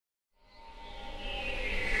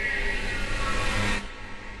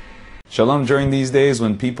Shalom. During these days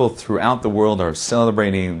when people throughout the world are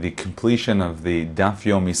celebrating the completion of the Daf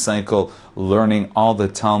Yomi cycle, learning all the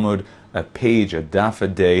Talmud, a page, a daf a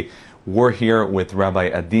day, we're here with Rabbi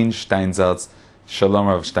Adin Steinsaltz. Shalom,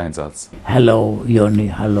 Rav Steinsaltz. Hello, Yoni.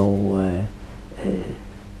 Hello,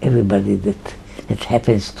 everybody that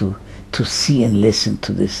happens to see and listen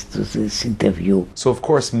to this interview. So, of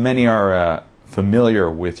course, many are familiar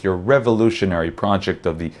with your revolutionary project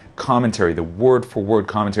of the commentary, the word-for-word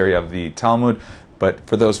commentary of the Talmud. But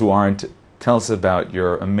for those who aren't, tell us about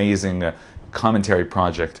your amazing commentary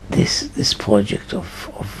project. This project of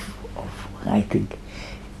writing,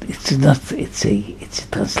 it's a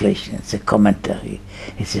translation, it's a commentary,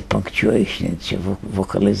 it's a punctuation, it's a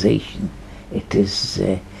vocalization. It is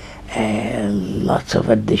lots of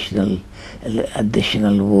additional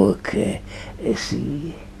work. It's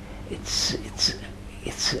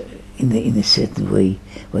in a certain way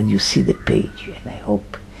when you see the page, and I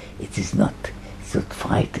hope it's not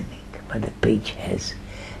frightening, but the page has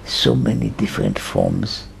so many different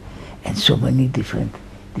forms and so many different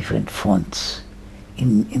fonts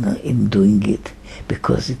in doing it,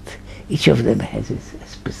 because each of them has a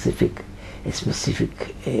specific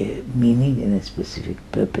meaning and a specific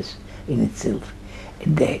purpose in itself.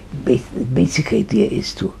 And the basic idea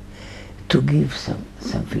is to give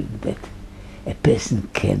something that a person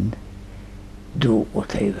can do,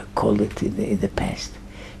 what I call it in the past,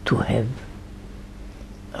 to have,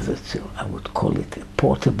 I would call it a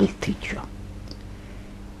portable teacher.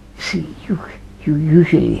 See, you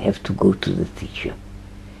usually have to go to the teacher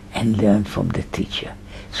and learn from the teacher.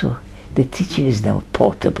 So the teacher is now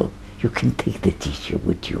portable. You can take the teacher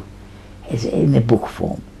with you as in a book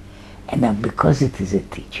form. And now, because it is a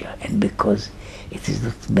teacher, and because it is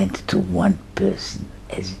not meant to one person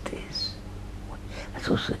as it is, but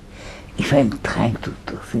also, if I'm trying to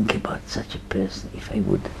think about such a person, if I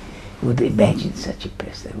would imagine such a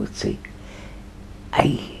person, I would say,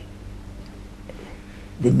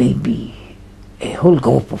 there may be a whole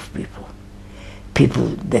group of people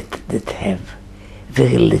that have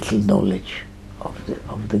very little knowledge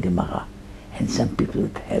of the Gemara, and some people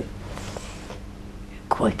that have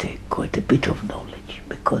quite a bit of knowledge,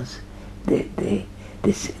 because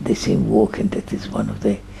the same work, and that is one of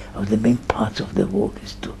the main parts of the work,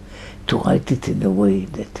 is to write it in a way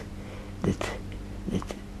that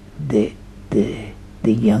the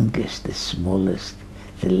youngest, the smallest,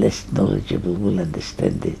 the less knowledgeable will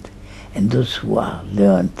understand it, and those who are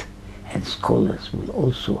learned and scholars will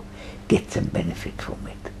also get some benefit from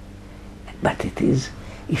it. But it is,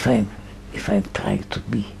 if I'm trying to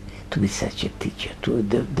be such a teacher to a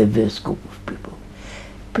diverse group of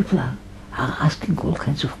people are asking all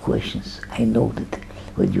kinds of questions. I know that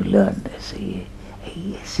when you learn as a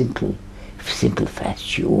simple fast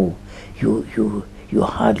shiur, you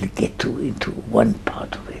hardly get into one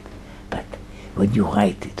part of it. But when you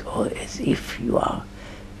write it, or as if you are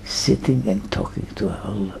sitting and talking to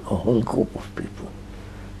a whole group of people,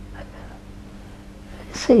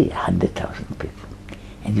 say 100,000 people,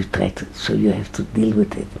 and you try to, so you have to deal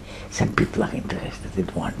with it. Some people are interested in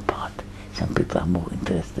one part, some people are more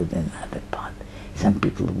interested in another part, some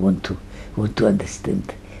people want to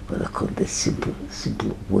understand what I call the simple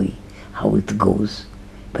way, how it goes,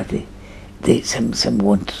 but some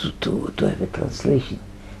want to have a translation,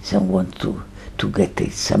 some want to get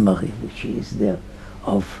a summary which is there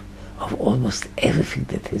of almost everything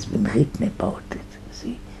that has been written about it.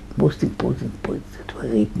 See, most important points that were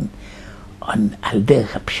written on al derech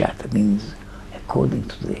hapshat, means according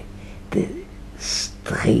to the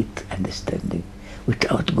straight understanding,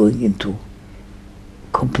 without going into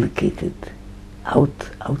complicated,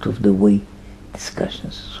 out of the way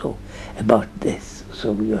discussions. So about this,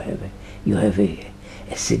 so you have a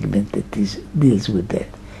segment that deals with that.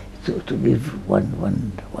 So to give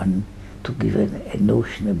to give a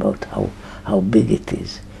notion about how big it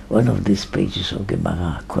is. One of these pages of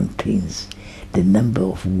Gemara contains the number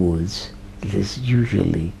of words that is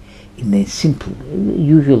usually in a simple,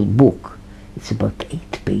 usual book. It's about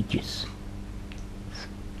 8 pages.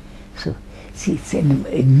 So, see, it's an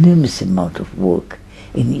enormous amount of work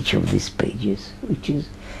in each of these pages,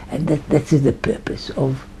 and that is the purpose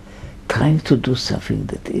of trying to do something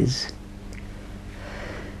that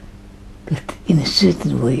in a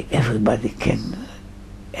certain way everybody can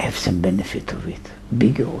have some benefit of it,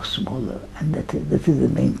 bigger or smaller, and that is the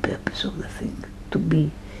main purpose of the thing, to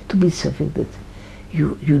be something that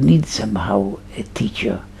you need somehow a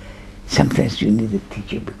teacher. Sometimes you need a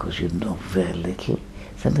teacher because you know very little.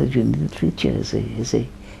 Sometimes you need a teacher as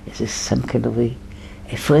some kind of a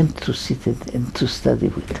friend to sit and to study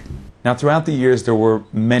with. Now, throughout the years, there were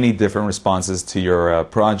many different responses to your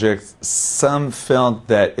project. Some felt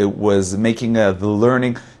that it was making the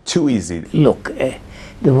learning too easy. Look,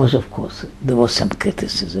 there was, of course, there was some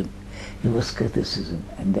criticism. There was criticism,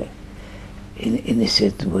 and in a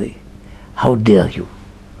certain way, how dare you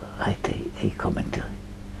write a commentary?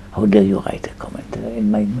 How dare you write a commentary?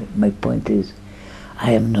 And my point is,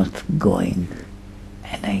 I am not going,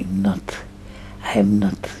 and I am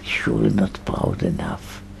not surely not proud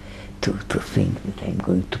enough to think that I'm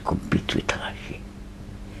going to compete with Rashi.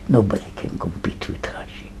 Nobody can compete with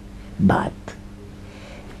Rashi. But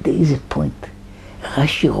there is a point.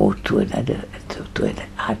 Rashi wrote to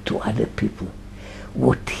other people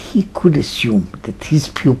what he could assume that his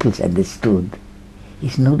pupils understood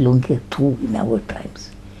is no longer true in our times.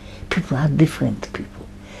 People are different people.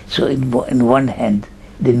 So in one hand,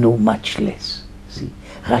 they know much less. See,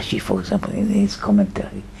 Rashi, for example, in his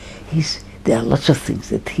commentary, there are lots of things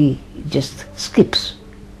that he just skips.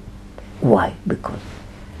 Why? Because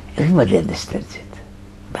everybody understands it.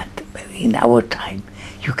 But in our time,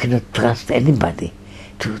 you cannot trust anybody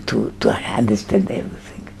to understand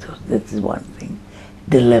everything. So that is one thing.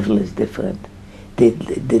 The level is different.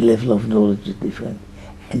 The level of knowledge is different.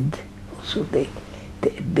 And also the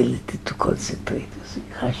ability to concentrate. See,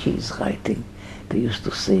 Rashi is writing. They used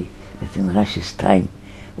to say that in Rashi's time,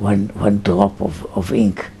 one drop of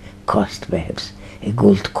ink cost perhaps a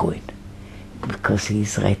gold coin, because he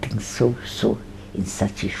is writing so in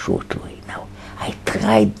such a short way. Now, I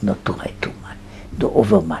tried not to write too much, not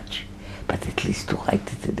over much, but at least to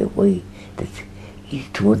write it in a way that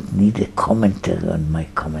it won't need a commentary on my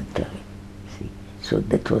commentary. See, so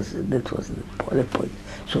that was the point.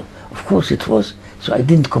 So of course it was. So I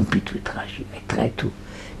didn't compete with Rashi. I tried to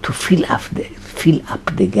fill up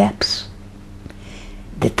the gaps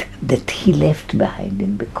that he left behind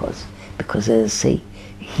him, because as I say,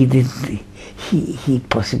 he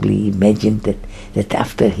possibly imagined that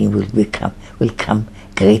after him will come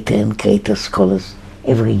greater and greater scholars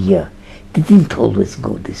every year. They didn't always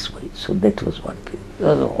go this way. So that was one thing.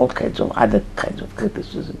 There were all kinds of other kinds of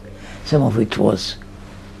criticism. Some of it was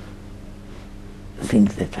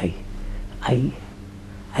things that I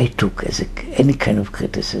took as any kind of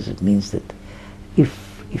criticism. Means that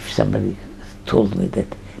if somebody told me that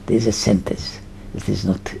there's a sentence that is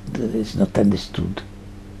not understood,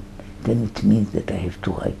 then it means that I have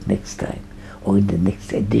to write next time, or in the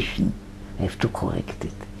next edition I have to correct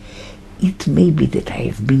it. It may be that I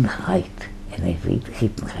have been right and I've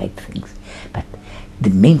written right things, but the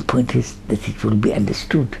main point is that it will be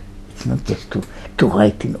understood. It's not just to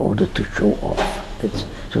write in order to show off.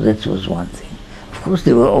 So that was one thing. Of course,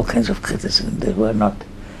 there were all kinds of criticism that were not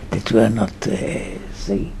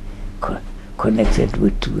connected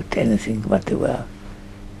with anything, but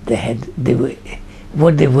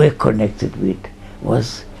what they were connected with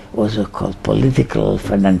was called political or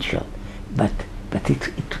financial, but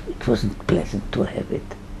it wasn't pleasant to have it.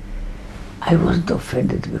 I wasn't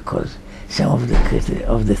offended because some of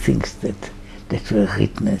the things that were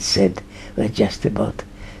written and said were just about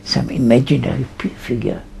some imaginary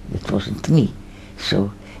figure that wasn't me.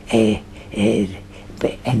 So, and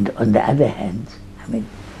on the other hand, I mean,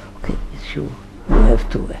 okay, you have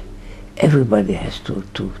to. Everybody has to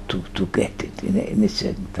get it in a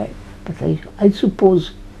certain time. But I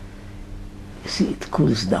suppose, see, it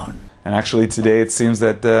cools down. And actually today it seems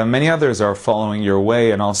that many others are following your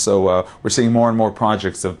way, and also we're seeing more and more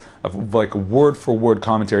projects of like word-for-word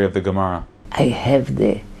commentary of the Gemara. I have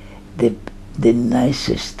the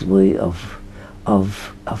nicest way of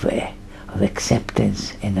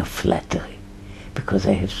acceptance and of flattery, because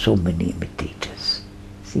I have so many imitators.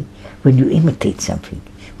 See, when you imitate something,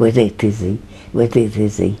 whether it is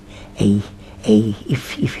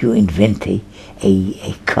if you invent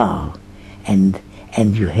a car and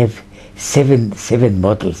you have seven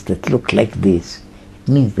models that look like this, it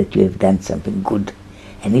means that you have done something good.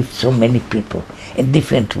 And if so many people in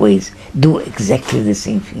different ways do exactly the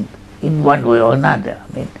same thing in one way or another,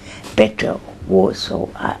 I mean, better or worse,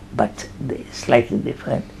 but slightly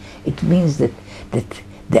different, it means that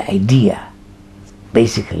the idea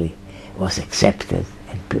basically was accepted,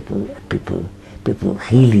 and people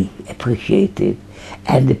really appreciate it,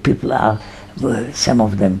 and the people are, some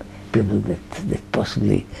of them, people that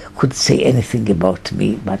possibly could say anything about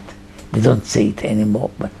me, but they don't say it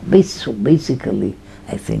anymore. But so basically,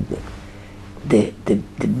 I think that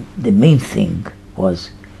the main thing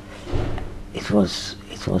was it was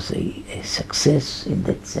a success in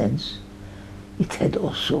that sense. It had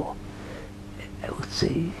also, I would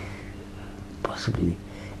say, possibly,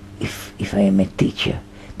 if I am a teacher,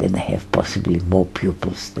 then I have possibly more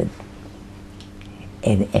pupils than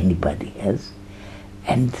anybody has.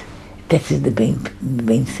 And that is the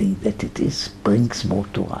main thing, that it brings more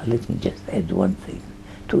Torah. Let me just add one thing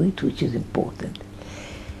to it, which is important.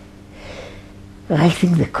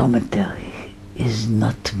 Writing the commentary is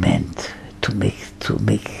not meant to make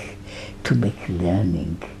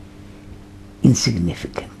learning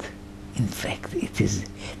insignificant. In fact, it is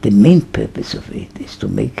the main purpose of it is to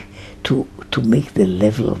make the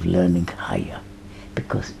level of learning higher.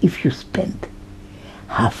 Because if you spend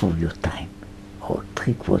half of your time or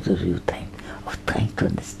 3/4 of your time of trying to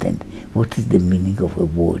understand what is the meaning of a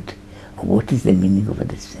word or what is the meaning of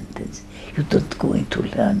a sentence, you don't go into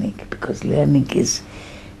learning, because learning is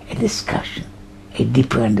a discussion, a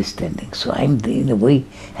deeper understanding. So I'm in a way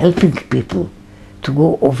helping people to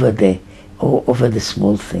go over the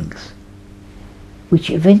small things, which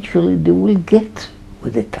eventually they will get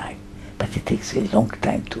with the time. But it takes a long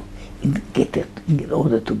time to get it, in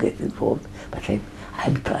order to get involved. But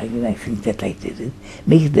I'm trying, and I think that I did it.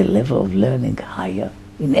 Make the level of learning higher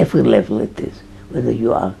in every level it is. Whether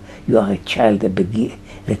you are a child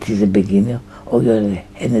that is a beginner, or you're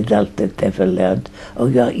an adult that never learned, or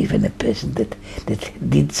you are even a person that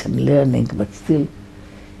did some learning, but still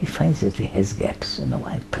he finds that he has gaps.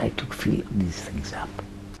 I try to fill these things up.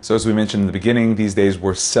 So as we mentioned in the beginning, these days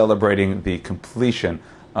we're celebrating the completion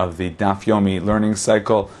of the Daf Yomi learning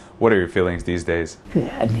cycle. What are your feelings these days?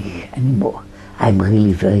 Anymore. I'm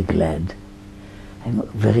really very glad. I'm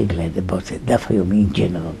very glad about it. Daf Yomi in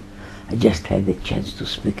general. I just had a chance to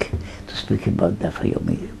speak about Daf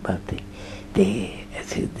Yomi, about the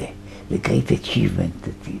great achievement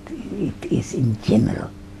that it is in general.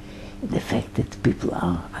 The fact that people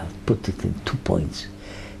I'll put it in 2 points.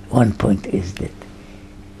 One point is that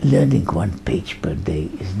learning 1 page per day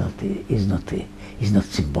is not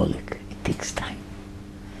symbolic. It takes time.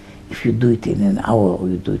 If you do it in an hour or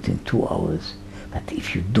you do it in 2 hours, but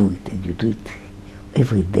if you do it and you do it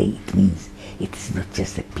every day, it means it is not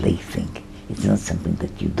just a plaything. It's not something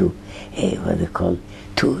that you do, what they call,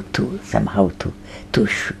 to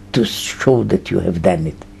show that you have done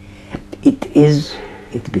it.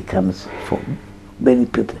 It becomes, for many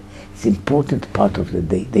people, it's an important part of the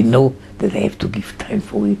day. They know that they have to give time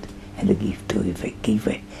for it, and they give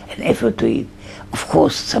an effort to it. Of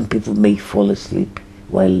course, some people may fall asleep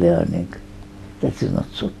while learning. That is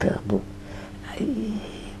not so terrible.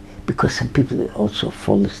 Because some people also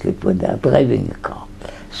fall asleep when they are driving a car.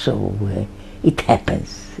 So it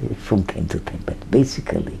happens from time to time. But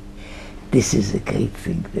basically, this is a great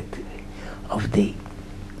thing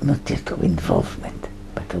not just of involvement,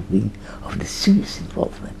 but of the serious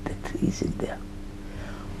involvement that is in there.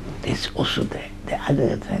 There's also the other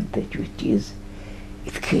advantage, which is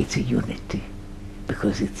it creates a unity,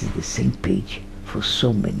 because it's the same page for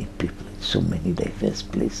so many people in so many diverse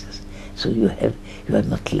places. So you are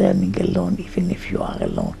not learning alone, even if you are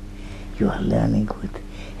alone. You are learning with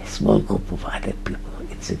a small group of other people.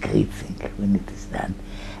 It's a great thing when it is done.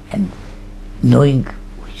 And knowing,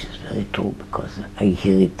 which is very true, because I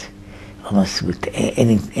hear it almost with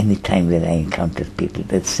any time that I encounter people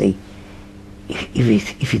that say,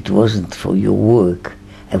 if it wasn't for your work,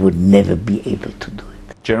 I would never be able to do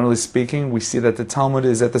it. Generally speaking, we see that the Talmud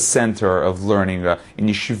is at the center of learning. In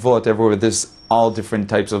yeshivot, everywhere, there's all different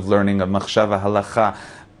types of learning, of machshava, halacha,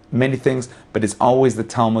 many things, but it's always the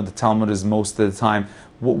Talmud. The Talmud is most of the time.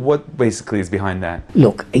 What basically is behind that?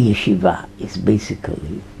 Look, a yeshiva is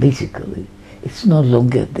basically, it's no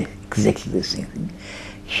longer exactly the same thing.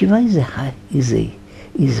 Yeshiva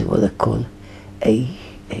is what I call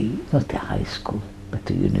not a high school, but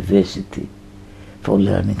a university for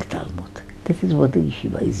learning Talmud. That is what the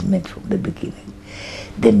yeshiva is meant from the beginning.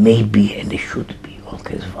 There may be and there should be all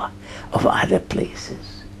kinds of other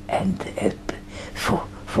places, and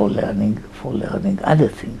for learning other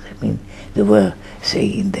things. I mean, there were, say,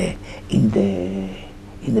 in the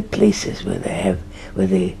places where the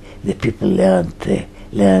people learned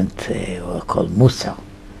what are called Musar.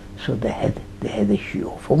 So they had a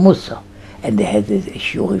shiur for Musar, and they had a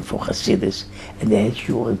shiur for Hasidus, and they had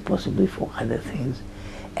shiur possibly for other things,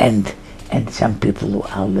 and some people who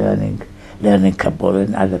are learning Kabbalah,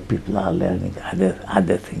 and other people are learning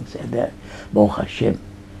other things. And Baruch Hashem,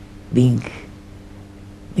 being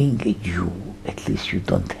a Jew, at least you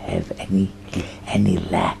don't have any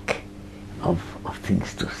lack of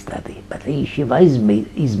things to study. But the yeshiva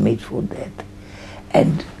is made for that.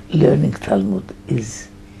 And learning Talmud is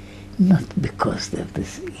not because of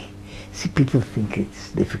this. See, people think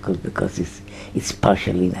it's difficult because it's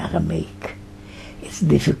partially in Aramaic. It's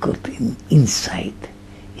difficult inside.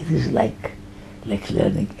 It is like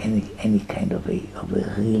learning any kind of a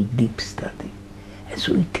real deep study. And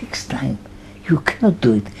so it takes time. You cannot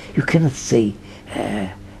do it. You cannot say,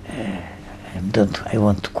 I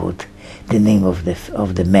want to quote the name of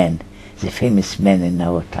the man, the famous man in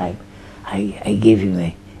our time. I gave him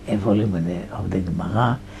a volume of the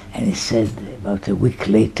Gemara, and he said about a week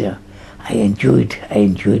later, I enjoyed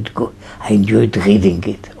reading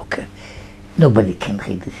it. Okay, nobody can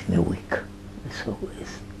read it in a week, so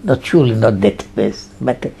it's surely not that best,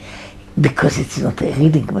 but because it's not a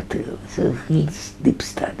reading material, it's a real deep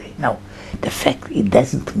study. Now, the fact it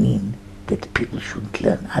doesn't mean that people shouldn't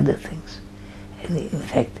learn other things. And in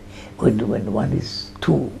fact, when one is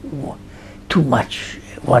too much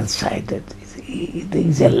one-sided, there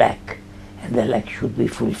is a lack, and the lack should be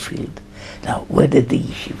fulfilled. Now, whether the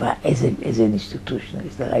yeshiva as an institution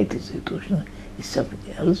is the right institution is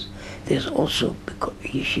something else. There's also, because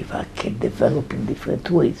yeshiva can develop in different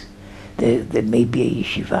ways. There may be a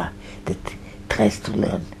yeshiva that tries to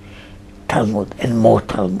learn Talmud and more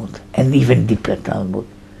Talmud and even deeper Talmud.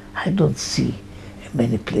 I don't see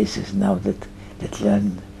many places now that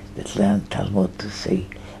learn Talmud, to say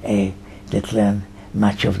that learn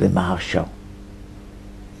much of the Maharshal.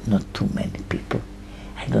 Not too many people.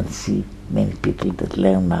 I don't see many people that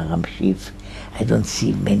learn Maharam Shif. I don't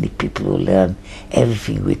see many people who learn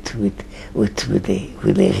everything with a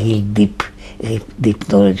real deep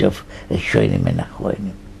knowledge of Rishonim and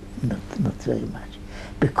Achronim. Not very much,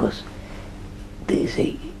 because there is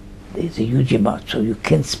a huge amount. So you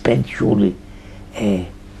can spend surely,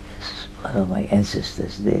 one of my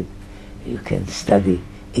ancestors did. You can study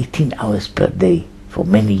 18 hours per day for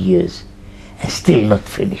many years and still not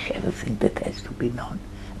finish everything that has to be known.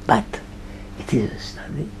 But it is a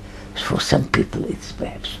study. For some people it's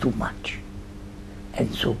perhaps too much.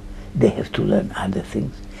 And so they have to learn other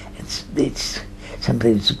things. It's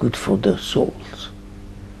sometimes good for their souls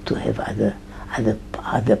to have other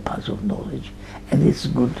parts of knowledge. And it's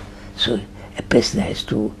good. So a person has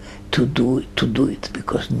to do it,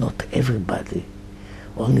 because not everybody,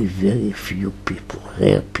 only very few people,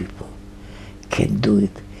 rare people, can do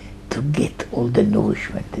it to get all the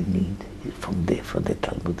nourishment they need from the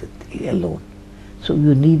Talmud alone. So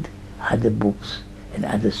you need other books and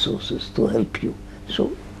other sources to help you.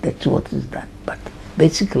 So that's what is done. But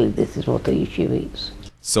basically, this is what a yeshiva is.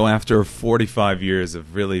 So after 45 years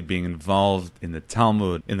of really being involved in the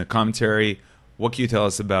Talmud, in the commentary, what can you tell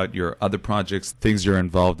us about your other projects, things you're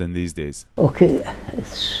involved in these days? Okay,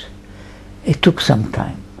 it took some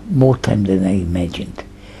time, more time than I imagined.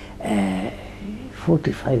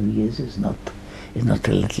 45 years is not a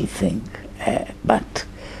little thing, but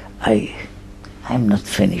I'm not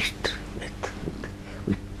finished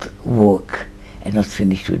with work and not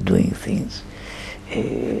finished with doing things.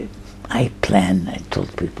 I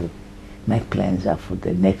told people, my plans are for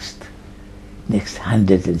the next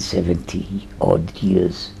 170 odd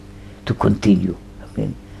years to continue. I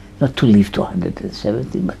mean, not to live to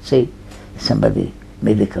 170, but say somebody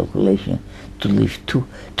made a calculation to live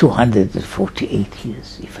 248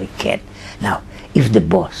 years if I can. Now, if the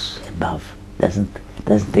boss above doesn't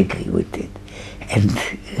agree with it, and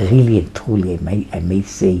really and truly I may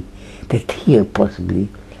say that here possibly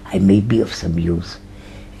I may be of some use.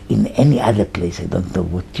 In any other place I don't know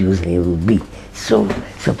what use I will be. So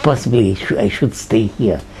possibly I should stay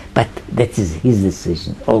here. But that is his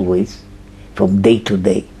decision always, from day to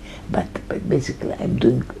day. But basically I'm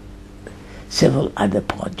doing several other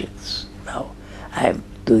projects now. I'm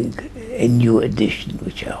doing a new edition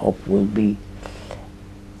which I hope will be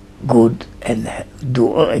good and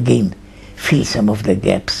fill some of the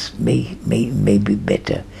gaps, may be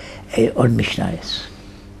better, on Mishnayos,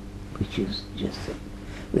 which is just,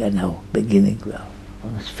 we are now beginning, we are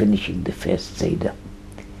almost finishing the first Seder.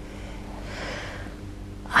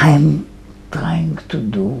 I'm trying to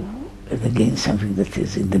do, and again something that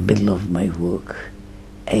is in the middle of my work,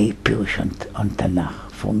 a Pirush on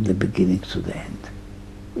Tanakh from the beginning to the end,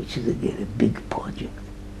 which is again a big project.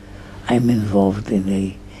 I'm involved in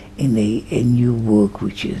a new work,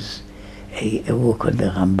 which is a work on the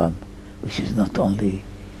Rambam, which is not only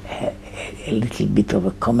a little bit of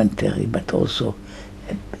a commentary, but also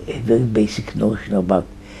a very basic notion about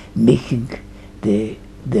making the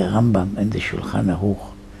Rambam and the Shulchan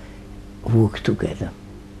Aruch work together.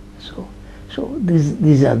 So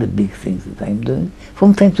these are the big things that I'm doing.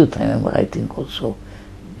 From time to time I'm writing also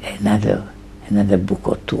another book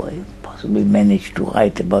or two. I possibly managed to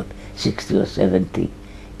write about 60 or 70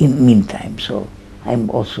 in meantime. So I'm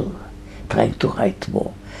also trying to write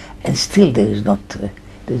more. And still there's not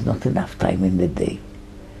enough time in the day.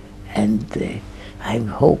 And I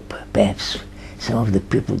hope perhaps some of the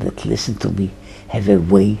people that listen to me have a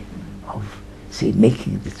way of, say,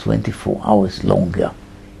 making the 24 hours longer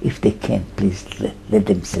If they can, please let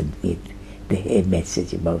them send me a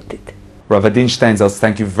message about it. Rav Adin Steinsaltz,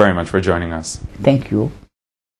 thank you very much for joining us. Thank you.